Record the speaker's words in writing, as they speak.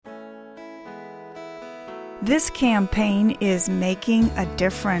This campaign is making a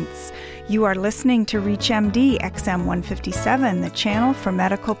difference. You are listening to ReachMD XM 157, the channel for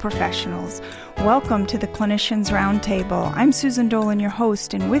medical professionals. Welcome to the Clinicians Roundtable. I'm Susan Dolan, your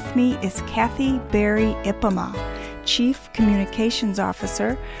host, and with me is Kathy Berry Ipema, Chief Communications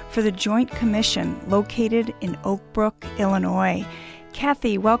Officer for the Joint Commission located in Oak Brook, Illinois.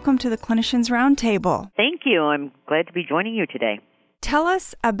 Kathy, welcome to the Clinicians Roundtable. Thank you. I'm glad to be joining you today. Tell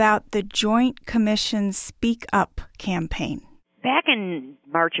us about the Joint Commission's Speak Up campaign. Back in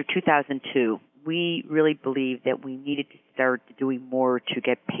March of 2002, we really believed that we needed to start doing more to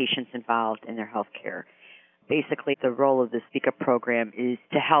get patients involved in their health care. Basically, the role of the Speak Up program is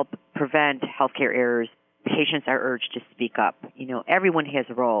to help prevent healthcare errors. Patients are urged to speak up. Everyone has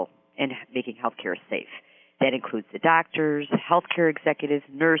a role in making healthcare safe. That includes the doctors, healthcare executives,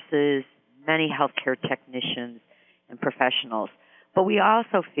 nurses, many healthcare technicians, and professionals. But we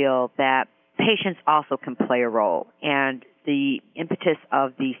also feel that patients also can play a role. And the impetus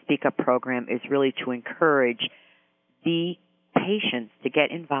of the Speak Up program is really to encourage the patients to get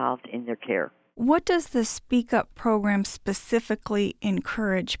involved in their care. What does the Speak Up program specifically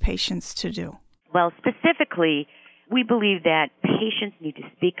encourage patients to do? Well, specifically, we believe that patients need to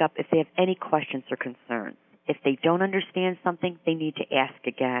speak up if they have any questions or concerns. If they don't understand something, they need to ask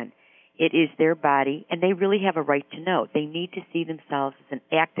again. It is their body, and they really have a right to know. They need to see themselves as an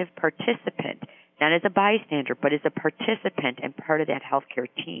active participant, not as a bystander, but as a participant and part of that healthcare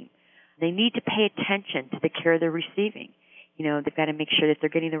team. They need to pay attention to the care they're receiving. They've got to make sure that they're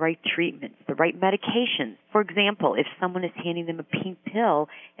getting the right treatments, the right medications. For example, if someone is handing them a pink pill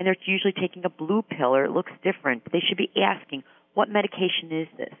and they're usually taking a blue pill or it looks different, they should be asking, what medication is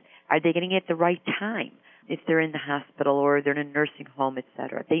this? Are they getting it at the right time? If they're in the hospital or they're in a nursing home,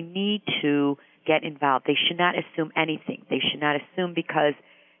 etc. They need to get involved. They should not assume anything. They should not assume because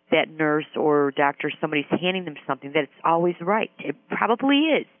that nurse or doctor, somebody's handing them something, that it's always right. It probably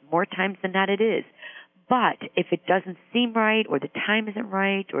is. More times than not it is. But if it doesn't seem right or the time isn't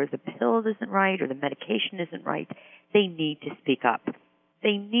right or the pill isn't right or the medication isn't right, they need to speak up.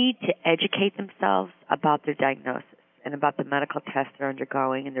 They need to educate themselves about their diagnosis and about the medical tests they're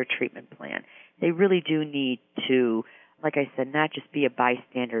undergoing and their treatment plan. They really do need to, like I said, not just be a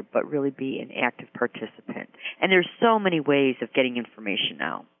bystander, but really be an active participant. And there's so many ways of getting information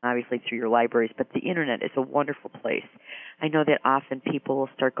now, obviously through your libraries, but the Internet is a wonderful place. I know that often people will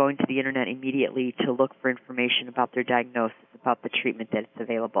start going to the Internet immediately to look for information about their diagnosis, about the treatment that's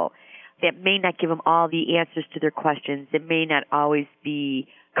available. That may not give them all the answers to their questions. It may not always be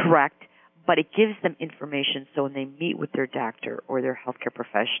correct, but it gives them information so when they meet with their doctor or their healthcare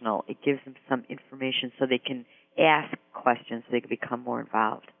professional, it gives them some information so they can ask questions so they can become more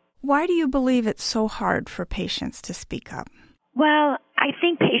involved. Why do you believe it's so hard for patients to speak up? Well, I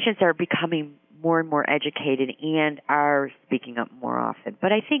think patients are becoming more and more educated and are speaking up more often.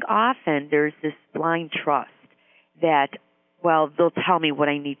 But I think often there's this blind trust that, well, they'll tell me what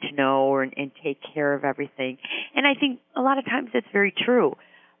I need to know and take care of everything. And I think a lot of times that's very true.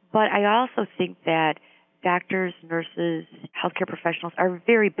 But I also think that doctors, nurses, healthcare professionals are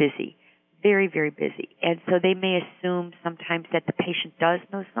very busy, very, very busy. And so they may assume sometimes that the patient does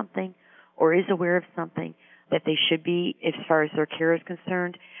know something or is aware of something that they should be as far as their care is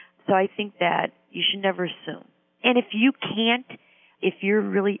concerned. So I think that you should never assume. And if you can't, if you're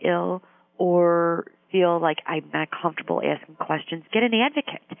really ill or feel like I'm not comfortable asking questions, get an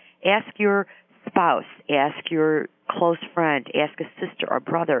advocate. Ask your spouse, ask your close friend, ask a sister or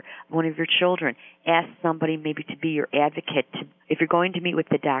brother, one of your children. Ask somebody maybe to be your advocate. If you're going to meet with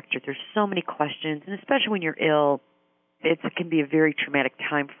the doctor, there's so many questions, and especially when you're ill, it can be a very traumatic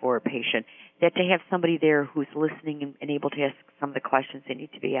time for a patient. That to have somebody there who's listening and able to ask some of the questions that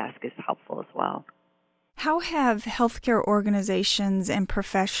need to be asked is helpful as well. How have healthcare organizations and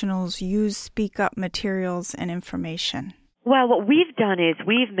professionals used Speak Up materials and information? Well, what we've done is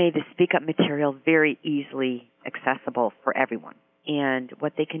we've made the Speak Up material very easily accessible for everyone. And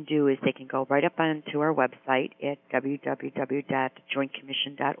what they can do is they can go right up onto our website at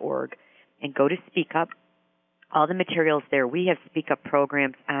www.jointcommission.org and go to Speak Up. All the materials there. We have Speak Up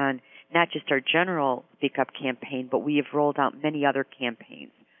programs on not just our general Speak Up campaign, but we have rolled out many other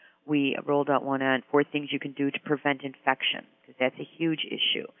campaigns. We rolled out one on 4 things you can do to prevent infection, because that's a huge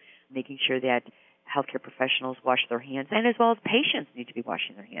issue, making sure that healthcare professionals wash their hands, and as well as patients need to be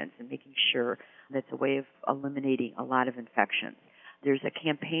washing their hands and making sure that's a way of eliminating a lot of infections. There's a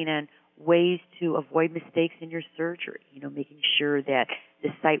campaign on ways to avoid mistakes in your surgery, making sure that the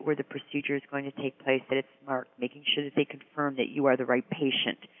site where the procedure is going to take place, that it's marked, making sure that they confirm that you are the right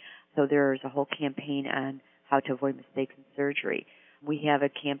patient. So there's a whole campaign on how to avoid mistakes in surgery. We have a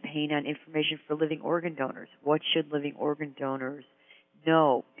campaign on information for living organ donors. What should living organ donors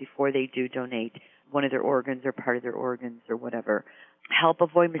know before they do donate one of their organs or part of their organs or whatever? Help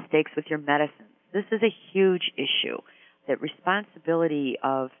avoid mistakes with your medicines. This is a huge issue. That responsibility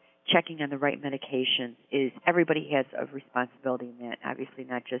of checking on the right medications is, everybody has a responsibility in that. Obviously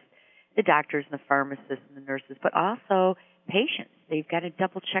not just the doctors and the pharmacists and the nurses, but also patients. They've got to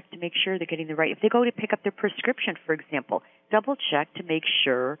double check to make sure they're getting the right. If they go to pick up their prescription, for example, double check to make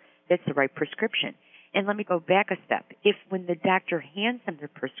sure it's the right prescription. And let me go back a step. If when the doctor hands them their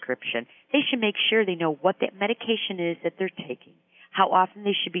prescription, they should make sure they know what that medication is that they're taking, how often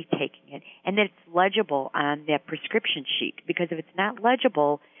they should be taking it, and that it's legible on that prescription sheet. Because if it's not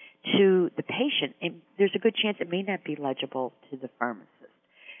legible to the patient, there's a good chance it may not be legible to the pharmacist.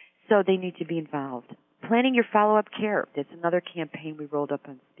 So they need to be involved. Planning your follow-up care. That's another campaign we rolled up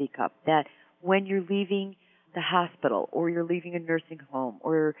on Speak Up, that when you're leaving the hospital or you're leaving a nursing home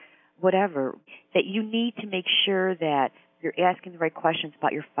or whatever, that you need to make sure that you're asking the right questions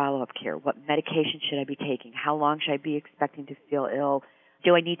about your follow-up care. What medication should I be taking? How long should I be expecting to feel ill?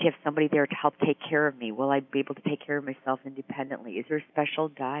 Do I need to have somebody there to help take care of me? Will I be able to take care of myself independently? Is there a special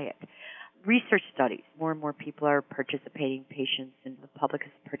diet? Research studies. More and more people are participating, patients and the public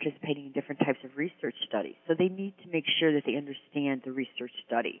is participating in different types of research studies. So they need to make sure that they understand the research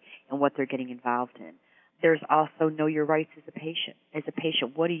study and what they're getting involved in. There's also know your rights as a patient. As a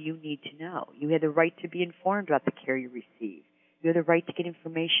patient, what do you need to know? You have the right to be informed about the care you receive. You have the right to get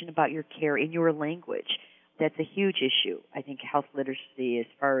information about your care in your language. That's a huge issue. I think health literacy, as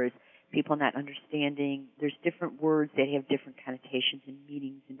far as people not understanding, there's different words that have different connotations and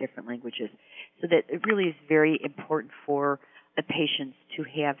meanings in different languages. So that it really is very important for the patients to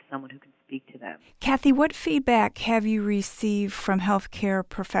have someone who can speak to them. Kathy, what feedback have you received from healthcare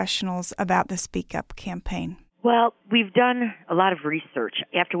professionals about the Speak Up campaign? Well, we've done a lot of research.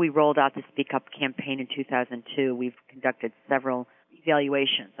 After we rolled out the Speak Up campaign in 2002, we've conducted several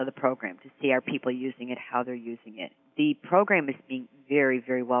evaluations of the program to see are people using it, how they're using it. The program is being very,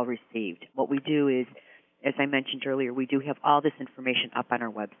 very well received. What we do is, as I mentioned earlier, we do have all this information up on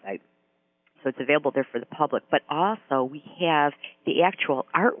our website. So it's available there for the public. But also we have the actual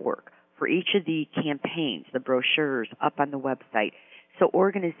artwork for each of the campaigns, the brochures, up on the website. So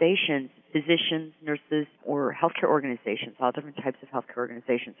organizations, physicians, nurses, or healthcare organizations, all different types of healthcare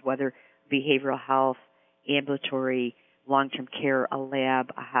organizations, whether behavioral health, ambulatory, long-term care, a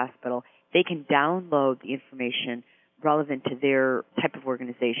lab, a hospital, they can download the information relevant to their type of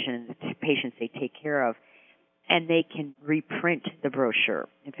organization and the patients they take care of, and they can reprint the brochure.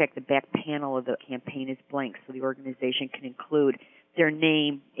 In fact, the back panel of the campaign is blank, so the organization can include their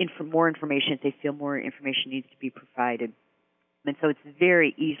name, more information if they feel more information needs to be provided. And so it's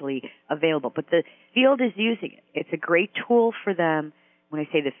very easily available. But the field is using it. It's a great tool for them. When I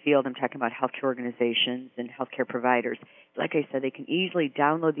say the field, I'm talking about healthcare organizations and healthcare providers. Like I said, they can easily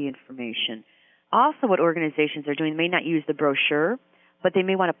download the information. Also, what organizations are doing, they may not use the brochure, but they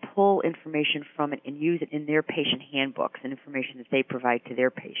may want to pull information from it and use it in their patient handbooks and information that they provide to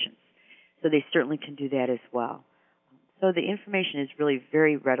their patients. So they certainly can do that as well. So the information is really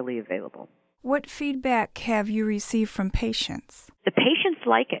very readily available. What feedback have you received from patients? The patients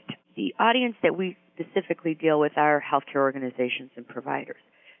like it. The audience that we specifically deal with are healthcare organizations and providers.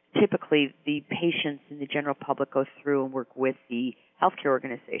 Typically, the patients and the general public go through and work with the healthcare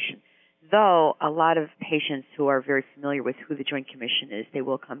organization. Though a lot of patients who are very familiar with who the Joint Commission is, they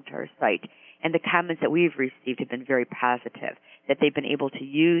will come to our site. And the comments that we've received have been very positive, that they've been able to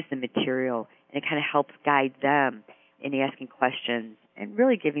use the material, and it kind of helps guide them in asking questions and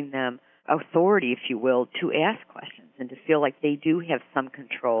really giving them authority, if you will, to ask questions and to feel like they do have some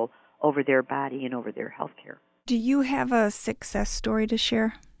control over their body and over their health care. Do you have a success story to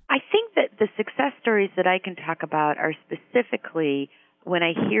share? I think that the success stories that I can talk about are specifically when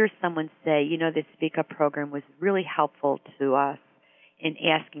I hear someone say, the Speak Up program was really helpful to us in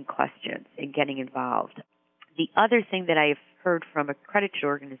asking questions and getting involved. The other thing that I've heard from accredited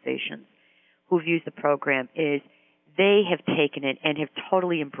organizations who've used the program is they have taken it and have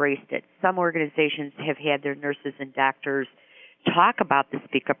totally embraced it. Some organizations have had their nurses and doctors talk about the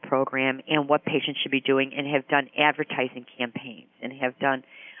Speak Up program and what patients should be doing, and have done advertising campaigns and have done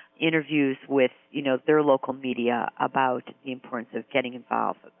interviews with, their local media about the importance of getting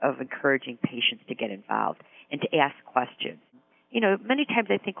involved, of encouraging patients to get involved and to ask questions. Many times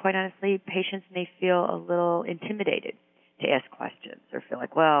I think, quite honestly, patients may feel a little intimidated to ask questions or feel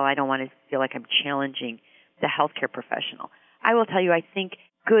like, I don't want to feel like I'm challenging the healthcare professional. I will tell you, I think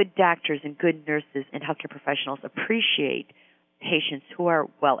good doctors and good nurses and healthcare professionals appreciate patients who are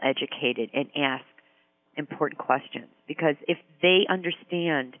well educated and ask important questions, because if they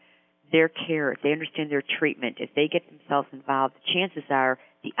understand their care, if they understand their treatment, if they get themselves involved, chances are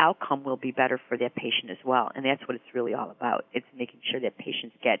the outcome will be better for that patient as well. And that's what it's really all about. It's making sure that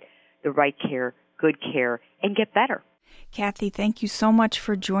patients get the right care, good care, and get better. Kathy, thank you so much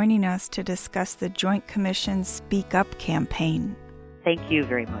for joining us to discuss the Joint Commission's Speak Up campaign. Thank you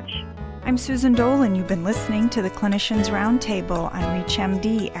very much. I'm Susan Dolan. You've been listening to the Clinicians Roundtable on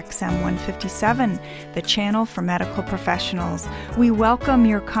ReachMD XM 157, the channel for medical professionals. We welcome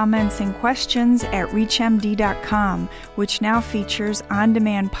your comments and questions at ReachMD.com, which now features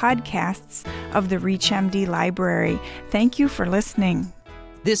on-demand podcasts of the ReachMD library. Thank you for listening.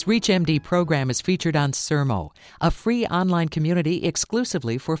 This ReachMD program is featured on Sermo, a free online community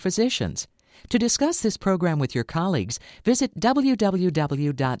exclusively for physicians. To discuss this program with your colleagues, visit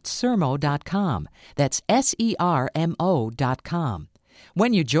www.sermo.com. That's SERMO.com.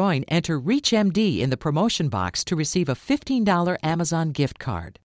 When you join, enter ReachMD in the promotion box to receive a $15 Amazon gift card.